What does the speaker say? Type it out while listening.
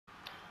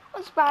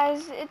What's up,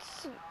 guys?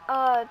 It's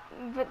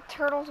the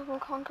Turtles Will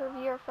Conquer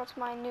VR. That's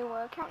my new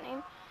account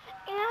name.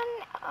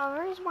 And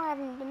the reason why I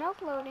haven't been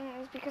uploading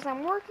is because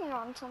I'm working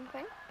on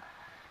something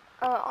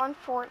on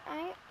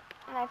Fortnite,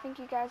 and I think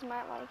you guys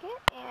might like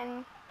it.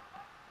 And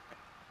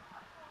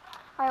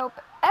I hope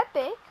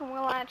Epic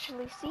will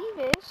actually see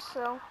this.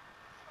 So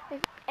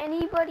if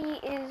anybody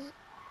is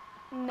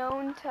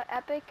known to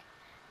Epic,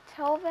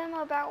 tell them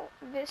about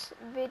this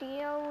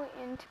video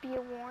and to be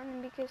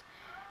warned, because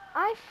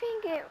I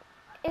think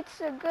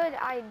it's a good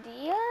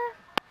idea.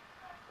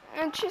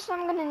 It's just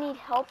I'm gonna need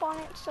help on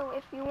it, so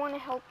if you want to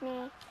help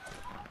me,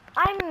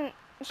 I'm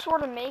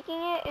sort of making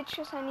it. It's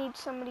just I need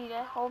somebody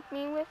to help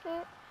me with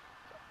it,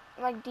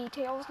 like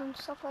details and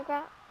stuff like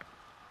that.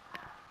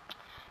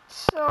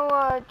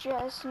 So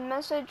just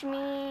message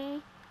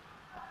me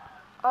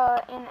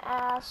and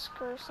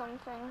ask or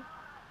something.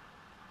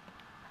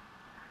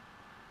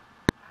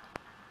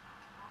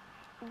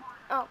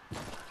 Oh,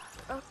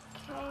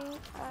 okay.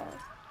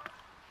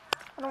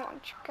 I don't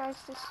want you guys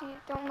to see it.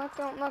 Don't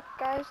look,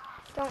 guys.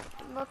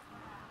 Don't look.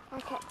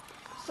 Okay,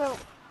 so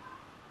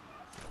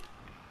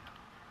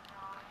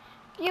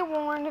be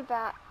warned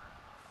that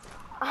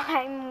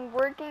I'm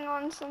working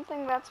on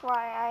something. That's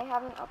why I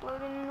haven't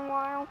uploaded in a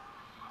while,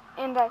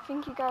 and I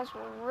think you guys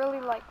will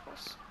really like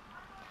this.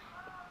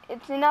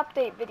 It's an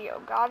update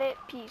video. Got it?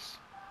 Peace.